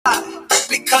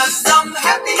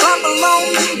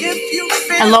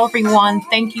Hello, everyone.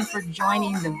 Thank you for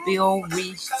joining the Bill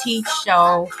Reach Teach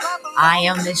Show. I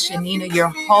am Miss Shanina, your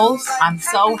host. I'm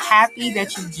so happy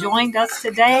that you joined us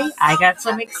today. I got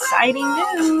some exciting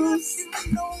news.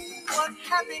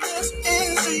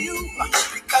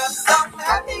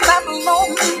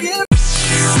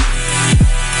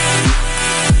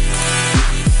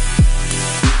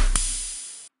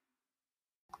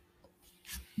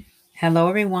 Hello,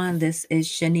 everyone. This is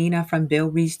Shanina from Bill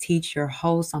Reach Teach, your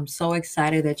host. I'm so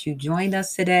excited that you joined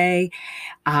us today.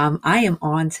 I am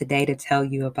on today to tell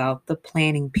you about the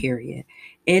planning period.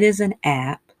 It is an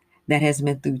app that has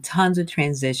been through tons of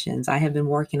transitions. I have been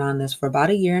working on this for about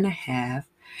a year and a half.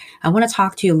 I want to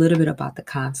talk to you a little bit about the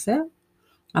concept,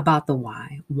 about the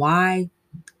why. Why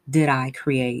did I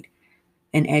create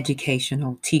an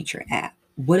educational teacher app?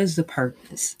 What is the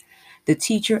purpose? The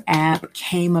teacher app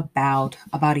came about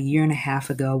a year and a half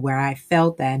ago, where I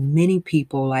felt that many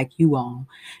people like you all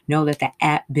know that the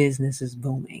app business is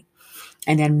booming.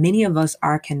 And then many of us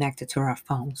are connected to our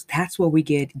phones. That's where we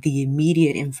get the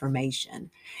immediate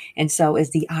information. And so as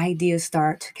the ideas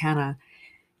start to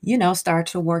start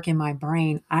to work in my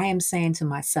brain, I am saying to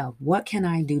myself, what can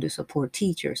I do to support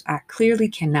teachers? I clearly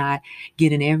cannot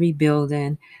get in every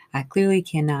building. I clearly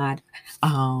cannot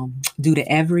do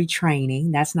to every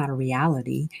training. That's not a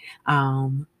reality.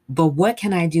 But what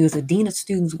can I do as a dean of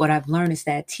students? What I've learned is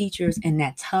that teachers in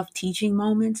that tough teaching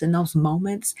moments, in those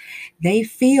moments, they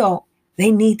feel they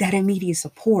need that immediate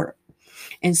support.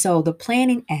 And so the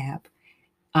planning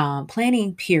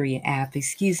period app,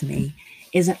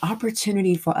 is an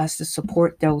opportunity for us to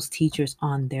support those teachers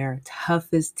on their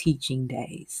toughest teaching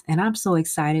days. And I'm so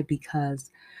excited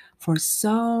because for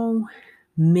so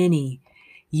many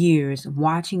years,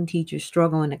 watching teachers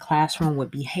struggle in the classroom with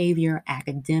behavior,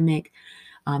 academic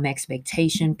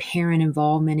expectation, parent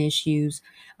involvement issues,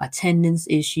 attendance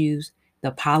issues,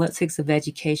 the politics of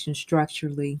education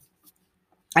structurally,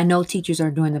 I know teachers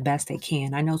are doing the best they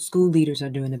can. I know school leaders are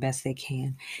doing the best they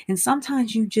can. And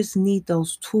sometimes you just need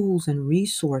those tools and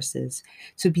resources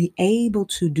to be able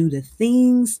to do the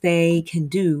things they can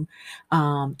do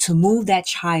to move that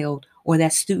child or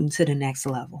that student to the next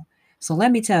level. So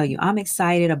let me tell you, I'm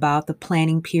excited about the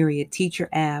Planning Period Teacher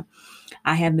app.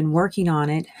 I have been working on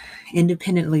it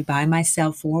independently by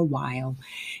myself for a while,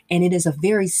 and it is a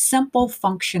very simple,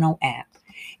 functional app.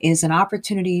 It is an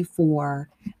opportunity for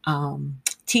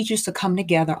teachers to come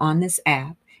together on this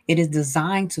app. It is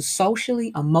designed to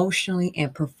socially, emotionally,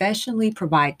 and professionally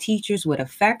provide teachers with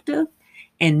effective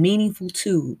and meaningful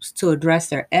tools to address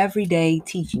their everyday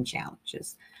teaching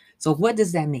challenges. So what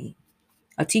does that mean?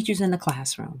 A teacher's in the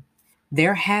classroom.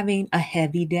 They're having a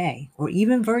heavy day, or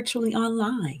even virtually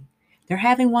online. They're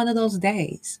having one of those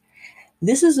days.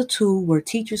 This is a tool where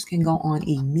teachers can go on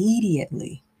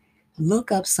immediately, look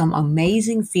up some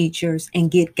amazing features and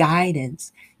get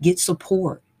guidance, get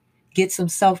support, get some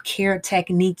self-care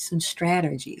techniques and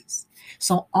strategies.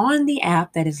 So on the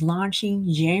app that is launching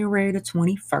January the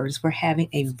 21st, we're having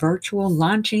a virtual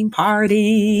launching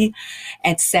party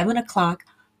at 6 o'clock,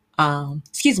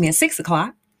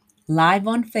 live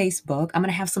on Facebook. I'm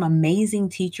going to have some amazing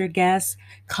teacher guests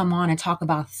come on and talk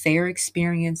about their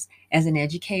experience as an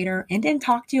educator, and then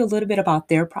talk to you a little bit about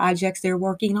their projects they're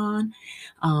working on.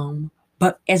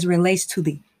 But as it relates to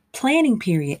the Planning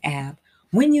Period app,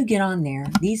 when you get on there,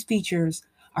 these features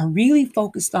are really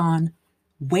focused on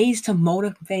ways to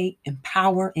motivate,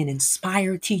 empower, and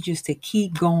inspire teachers to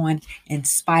keep going in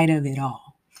spite of it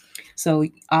all. So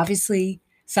obviously,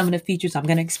 some of the features I'm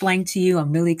going to explain to you.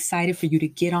 I'm really excited for you to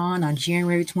get on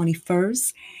January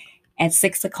 21st at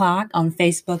 6 o'clock on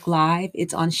Facebook Live.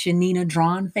 It's on Shanina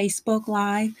Drawn Facebook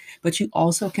Live, but you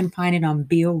also can find it on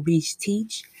Bill Reach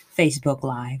Teach Facebook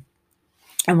Live.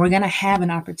 And we're going to have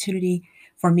an opportunity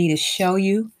for me to show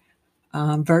you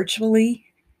virtually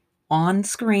on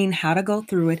screen how to go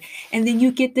through it. And then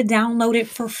you get to download it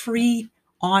for free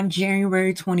on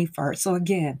January 21st. So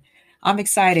again, I'm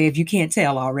excited if you can't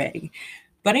tell already.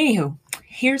 But anywho,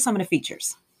 here's some of the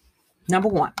features. Number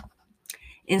one,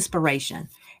 inspiration.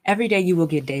 Every day you will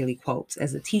get daily quotes.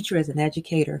 As a teacher, as an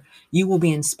educator, you will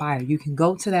be inspired. You can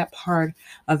go to that part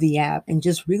of the app and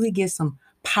just really get some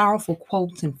powerful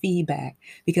quotes and feedback,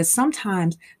 because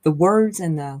sometimes the words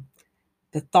and the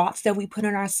thoughts that we put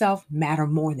in ourselves matter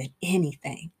more than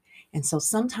anything. And so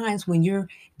sometimes when you're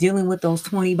dealing with those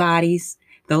 20 bodies,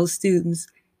 those students,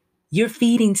 you're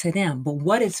feeding to them. But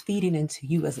what is feeding into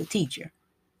you as a teacher,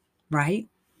 right?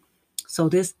 So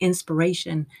this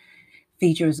inspiration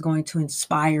feature is going to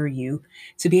inspire you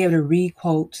to be able to read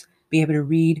quotes, be able to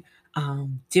read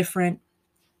different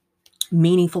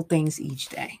meaningful things each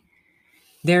day.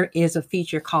 There is a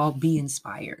feature called Be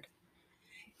Inspired.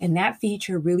 And that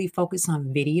feature really focused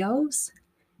on videos,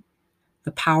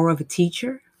 the power of a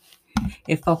teacher.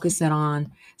 It focused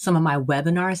on some of my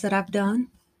webinars that I've done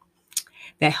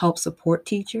that help support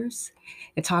teachers.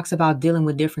 It talks about dealing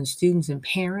with different students and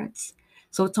parents.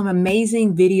 So it's some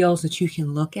amazing videos that you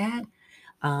can look at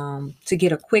to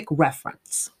get a quick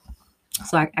reference.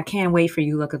 So I can't wait for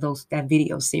you to look at that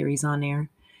video series on there.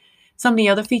 Some of the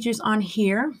other features on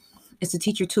here is the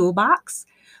teacher toolbox,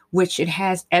 which it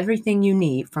has everything you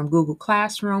need from Google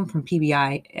Classroom, from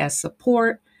PBIS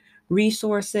support,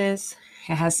 resources.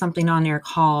 It has something on there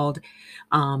called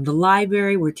the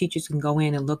library where teachers can go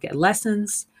in and look at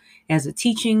lessons. As a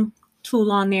teaching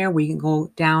tool on there where you can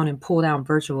go down and pull down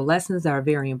virtual lessons that are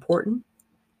very important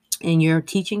in your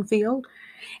teaching field.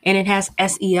 And it has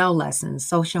SEL lessons,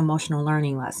 social emotional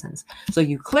learning lessons. So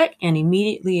you click and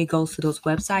immediately it goes to those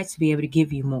websites to be able to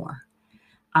give you more.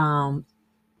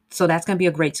 So that's going to be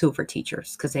a great tool for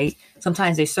teachers because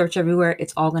sometimes they search everywhere.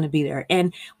 It's all going to be there.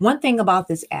 And one thing about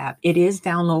this app, it is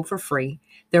download for free.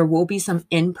 There will be some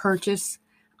in-purchase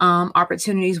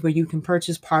opportunities where you can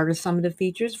purchase part of some of the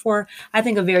features for, I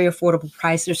think, a very affordable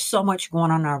price. There's so much going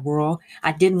on in our world.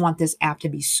 I didn't want this app to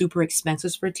be super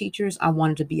expensive for teachers. I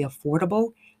wanted it to be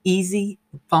affordable, easy,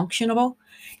 functional,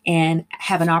 and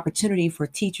have an opportunity for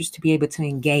teachers to be able to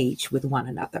engage with one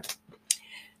another.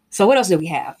 So what else do we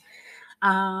have?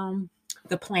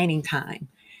 The planning time.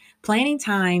 Planning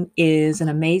time is an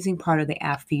amazing part of the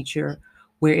app feature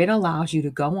where it allows you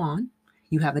to go on.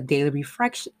 You have a daily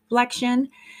reflection.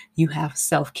 You have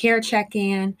self-care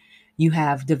check-in. You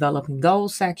have developing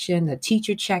goals section, the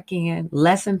teacher check-in,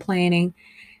 lesson planning.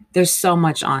 There's so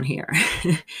much on here.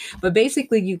 But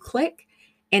basically you click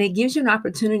and it gives you an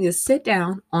opportunity to sit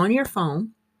down on your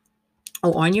phone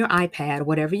or on your iPad,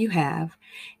 whatever you have,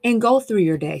 and go through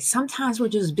your day. Sometimes we're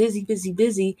just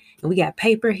busy, and we got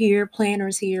paper here,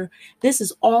 planners here. This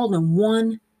is all in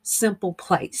one simple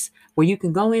place where you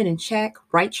can go in and check,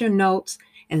 write your notes,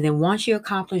 and then once you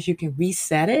accomplish, you can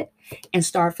reset it and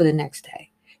start for the next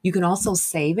day. You can also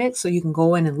save it so you can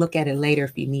go in and look at it later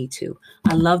if you need to.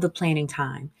 I love the planning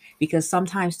time because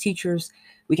sometimes teachers,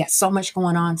 we got so much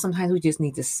going on. Sometimes we just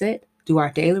need to sit, do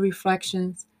our daily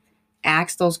reflections,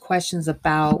 ask those questions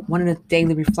about one of the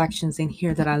daily reflections in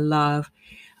here that I love.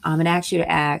 And ask you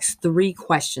to ask 3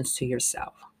 questions to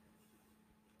yourself.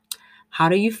 How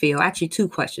do you feel? Actually, 2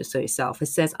 questions to yourself. It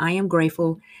says, I am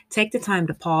grateful. Take the time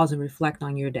to pause and reflect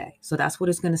on your day. So that's what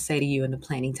it's going to say to you in the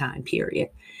planning time period.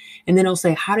 And then it'll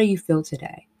say, how do you feel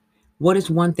today? What is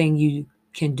one thing you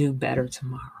can do better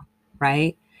tomorrow?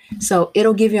 Right? So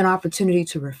it'll give you an opportunity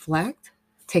to reflect,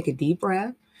 take a deep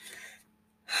breath,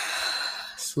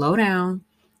 slow down,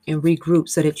 and regroup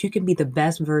so that you can be the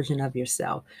best version of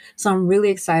yourself. So I'm really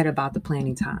excited about the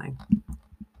planning time.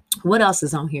 What else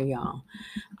is on here, y'all?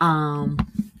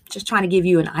 Just trying to give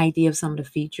you an idea of some of the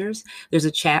features. There's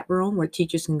a chat room where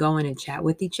teachers can go in and chat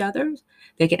with each other.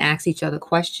 They can ask each other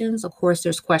questions. Of course,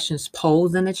 there's questions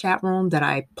posed in the chat room that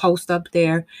I post up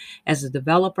there. As a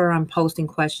developer, I'm posting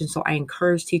questions. So I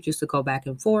encourage teachers to go back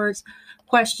and forth.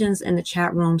 Questions in the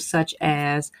chat room, such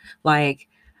as like,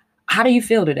 how do you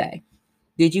feel today?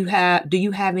 Do you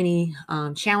have any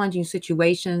challenging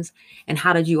situations and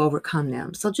how did you overcome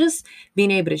them? So just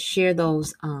being able to share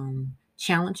those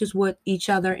challenges with each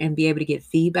other and be able to get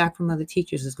feedback from other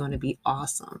teachers is going to be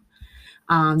awesome.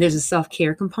 There's a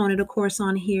self-care component, of course,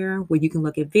 on here where you can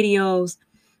look at videos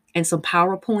and some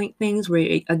PowerPoint things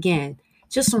where, again,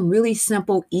 just some really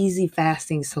simple, easy, fast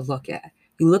things to look at.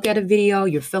 You look at a video,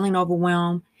 you're feeling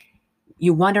overwhelmed,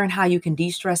 you're wondering how you can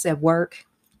de-stress at work.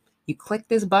 You click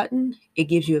this button, it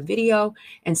gives you a video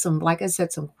and some, like I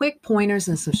said, some quick pointers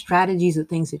and some strategies of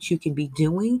things that you can be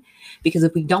doing. Because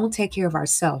if we don't take care of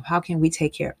ourselves, how can we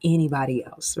take care of anybody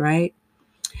else, right?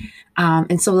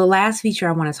 And so the last feature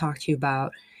I want to talk to you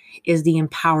about is the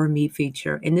Empower Me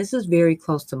feature. And this is very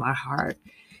close to my heart.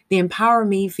 The Empower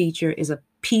Me feature is a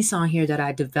piece on here that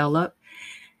I developed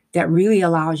that really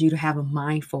allows you to have a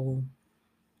mindful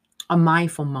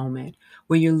moment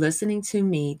where you're listening to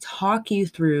me talk you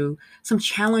through some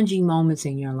challenging moments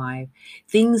in your life,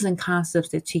 things and concepts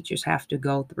that teachers have to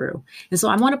go through. And so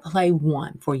I want to play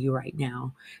one for you right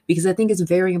now because I think it's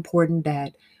very important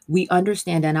that we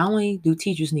understand that not only do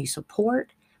teachers need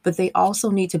support, but they also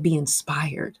need to be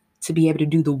inspired to be able to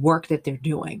do the work that they're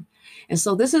doing. And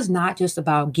so this is not just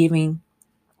about giving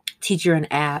teacher an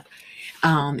app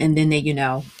and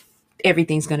then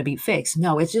everything's going to be fixed.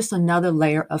 No, it's just another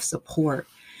layer of support.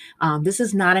 This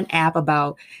is not an app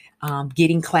about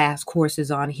getting class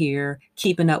courses on here,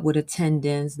 keeping up with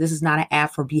attendance. This is not an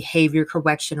app for behavior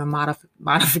correction or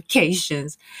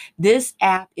modifications. This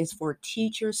app is for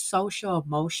teachers' social,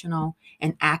 emotional,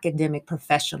 and academic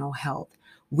professional health.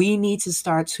 We need to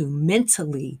start to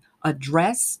mentally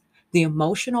address the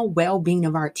emotional well-being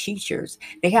of our teachers.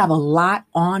 They have a lot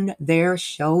on their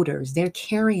shoulders. They're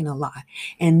carrying a lot.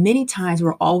 And many times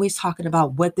we're always talking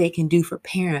about what they can do for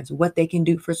parents, what they can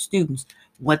do for students,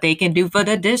 what they can do for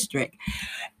the district.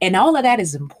 And all of that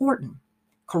is important.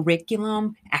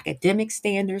 Curriculum, academic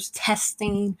standards,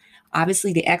 testing,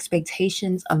 obviously the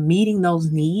expectations of meeting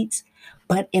those needs.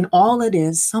 But in all it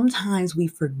is, sometimes we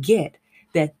forget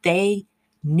that they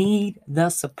need the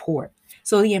support.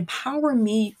 So the Empower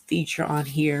Me feature on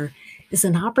here is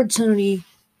an opportunity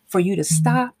for you to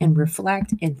stop and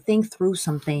reflect and think through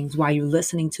some things while you're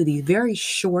listening to these very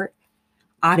short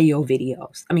audio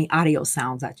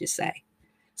sounds, I should say.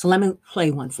 So let me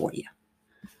play one for you.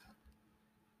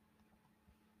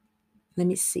 Let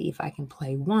me see if I can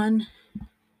play one.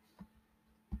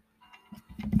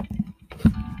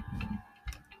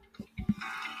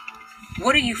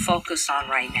 What are you focused on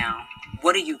right now?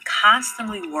 What are you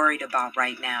constantly worried about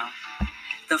right now?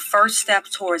 The first step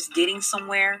towards getting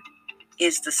somewhere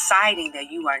is deciding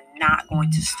that you are not going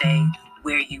to stay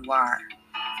where you are.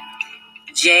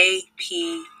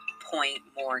 J.P. Point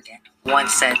Morgan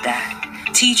once said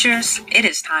that. Teachers, it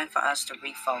is time for us to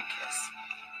refocus.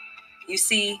 You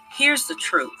see, here's the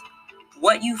truth.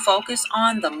 What you focus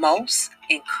on the most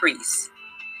increase.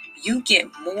 You get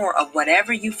more of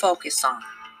whatever you focus on.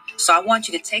 So I want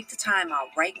you to take the time out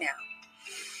right now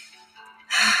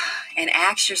and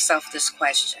ask yourself this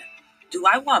question. Do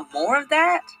I want more of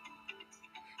that?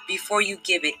 Before you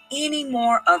give it any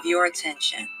more of your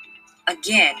attention.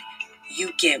 Again,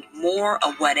 you get more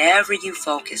of whatever you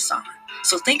focus on.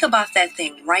 So think about that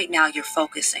thing right now you're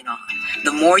focusing on.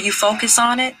 The more you focus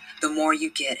on it, the more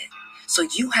you get it. So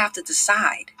you have to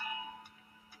decide,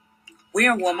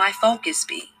 where will my focus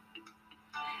be?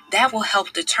 That will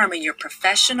help determine your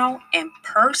professional and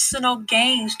personal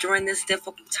gains during this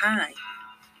difficult time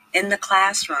in the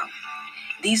classroom.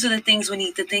 These are the things we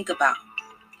need to think about.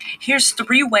 Here's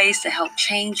 3 ways to help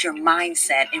change your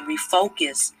mindset and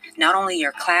refocus not only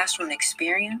your classroom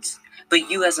experience, but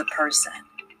you as a person.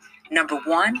 Number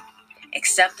 1,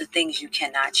 accept the things you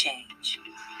cannot change.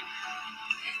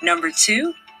 Number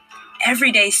 2,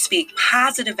 every day speak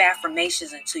positive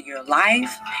affirmations into your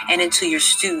life and into your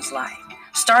student's life.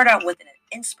 Start out with an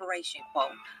inspiration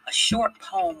quote, a short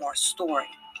poem or story.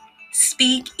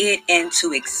 Speak it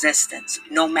into existence,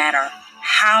 no matter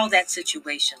how that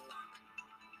situation looks.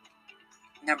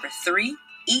 Number 3,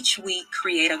 each week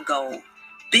create a goal,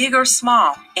 big or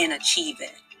small, and achieve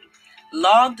it.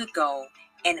 Log the goal,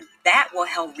 and that will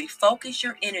help refocus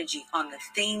your energy on the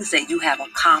things that you have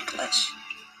accomplished.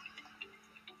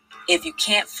 If you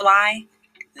can't fly,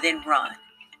 then run.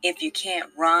 If you can't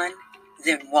run,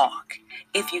 then walk.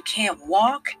 If you can't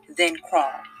walk, then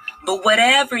crawl. But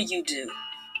whatever you do,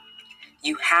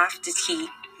 you have to keep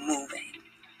moving.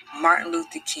 Martin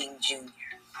Luther King Jr.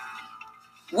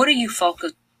 What are you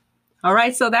focused? All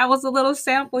right, so that was a little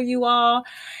sample, you all.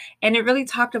 And it really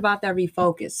talked about that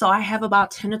refocus. So I have about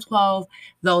 10 to 12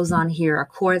 those on here. Of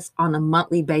course, on a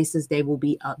monthly basis, they will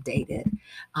be updated.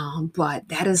 But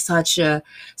that is such a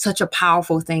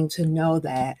powerful thing to know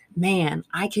that, man,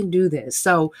 I can do this.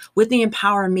 So with the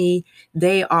Empower Me,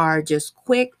 they are just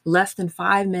quick, less than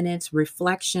 5 minutes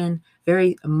reflection,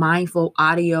 very mindful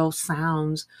audio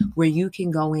sounds where you can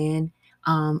go in.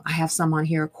 I have some on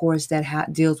here, of course,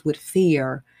 that deals with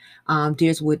fear,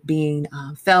 deals with being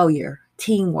failure,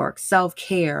 teamwork,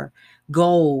 self-care,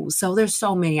 goals. So there's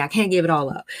so many. I can't give it all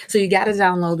up. So you got to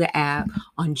download the app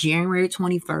on January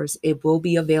 21st. It will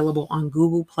be available on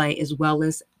Google Play as well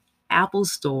as Apple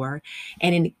Store.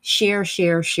 And then share.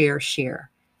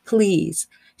 Please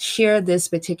share this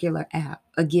particular app.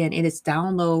 Again, it is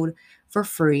download for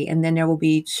free. And then there will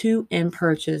be 2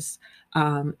 in-purchase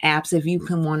apps if you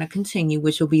can want to continue,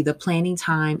 which will be the Planning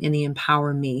Time and the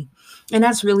Empower Me. And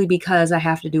that's really because I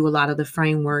have to do a lot of the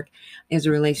framework as it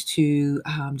relates to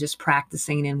just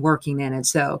practicing and working in it.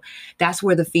 So that's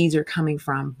where the fees are coming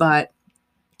from. But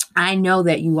I know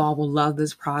that you all will love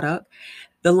this product.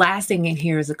 The last thing in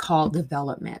here is a call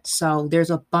development. So there's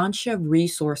a bunch of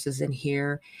resources in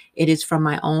here. It is from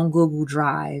my own Google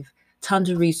Drive.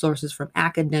 Tons of resources from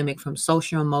academic, from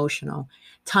social emotional,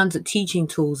 tons of teaching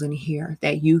tools in here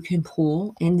that you can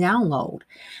pull and download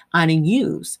and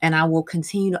use. And I will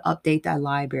continue to update that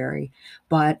library.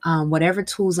 But whatever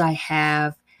tools I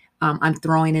have, I'm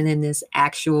throwing it in this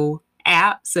actual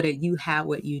app so that you have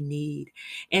what you need.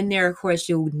 And there, of course,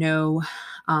 you'll know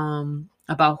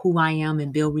about who I am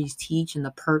and Bill Reed's Teach and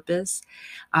the purpose.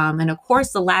 And of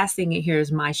course, the last thing in here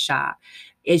is my shop.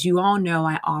 As you all know,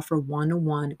 I offer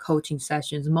one-to-one coaching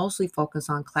sessions, mostly focused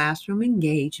on classroom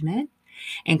engagement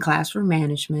and classroom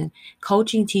management,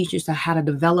 coaching teachers to how to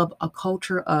develop a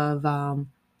culture of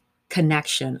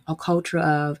connection, a culture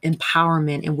of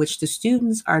empowerment in which the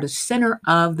students are the center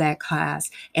of that class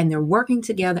and they're working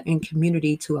together in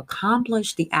community to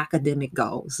accomplish the academic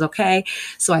goals. Okay.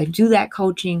 So I do that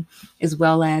coaching as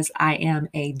well as I am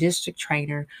a district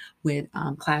trainer with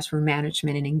classroom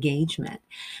management and engagement.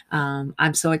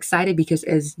 I'm so excited because,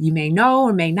 as you may know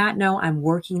or may not know, I'm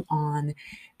working on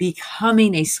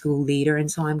becoming a school leader.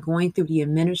 And so I'm going through the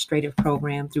administrative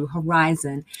program through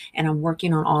Horizon, and I'm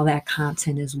working on all that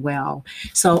content as well.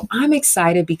 So I'm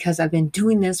excited because I've been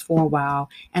doing this for a while,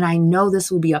 and I know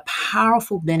this will be a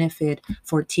powerful benefit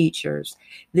for teachers.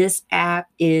 This app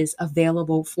is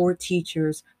available for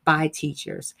teachers by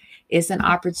teachers. It's an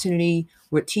opportunity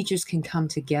where teachers can come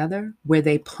together, where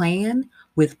they plan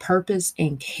with purpose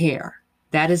and care.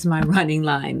 That is my running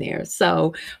line there.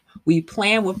 So we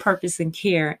plan with purpose and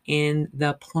care in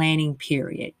the planning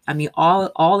period. I mean,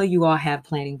 all of you all have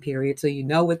planning period, so you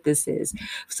know what this is.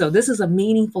 So this is a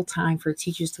meaningful time for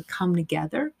teachers to come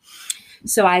together.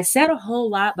 So I said a whole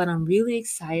lot, but I'm really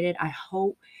excited. I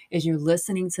hope as you're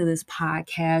listening to this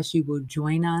podcast, you will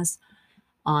join us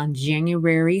on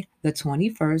January the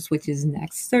 21st, which is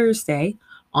next Thursday,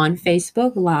 on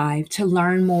Facebook Live to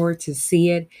learn more, to see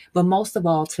it, but most of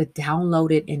all, to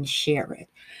download it and share it.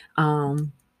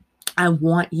 I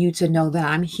want you to know that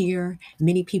I'm here.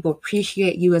 Many people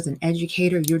appreciate you as an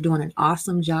educator. You're doing an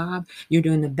awesome job. You're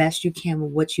doing the best you can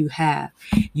with what you have.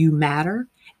 You matter.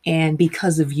 And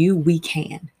because of you, we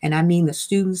can. And I mean the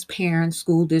students, parents,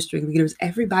 school district leaders,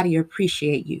 everybody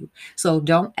appreciate you. So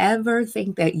don't ever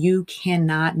think that you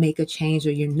cannot make a change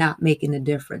or you're not making a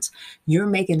difference. You're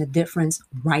making a difference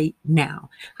right now.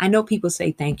 I know people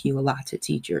say thank you a lot to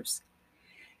teachers,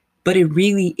 but it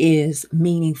really is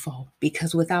meaningful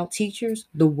because without teachers,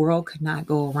 the world could not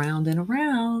go around and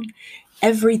around.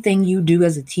 Everything you do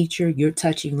as a teacher, you're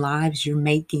touching lives, you're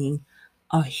making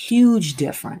a huge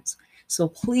difference. So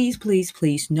please, please,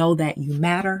 please know that you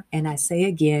matter. And I say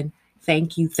again,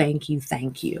 thank you, thank you,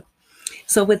 thank you.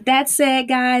 So with that said,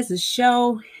 guys, the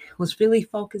show was really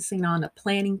focusing on the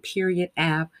planning period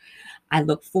app. I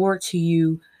look forward to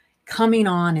you coming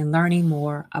on and learning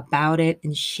more about it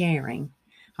and sharing.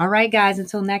 All right, guys,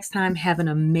 until next time, have an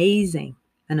amazing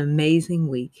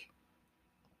week.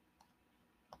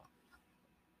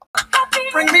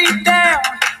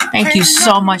 Thank you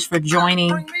so much for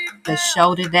joining the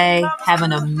show today. Have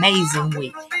an amazing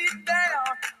week.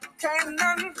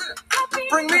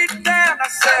 Bring me down, I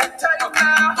said,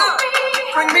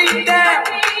 bring me down,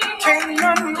 can't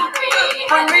none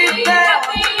bring me down,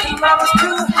 till I was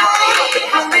too high,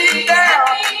 bring me down,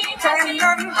 can't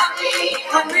none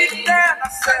bring me down, I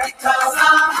said,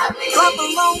 clap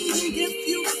along if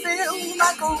you feel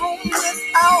like a room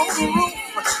without a roof,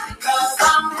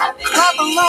 clap along.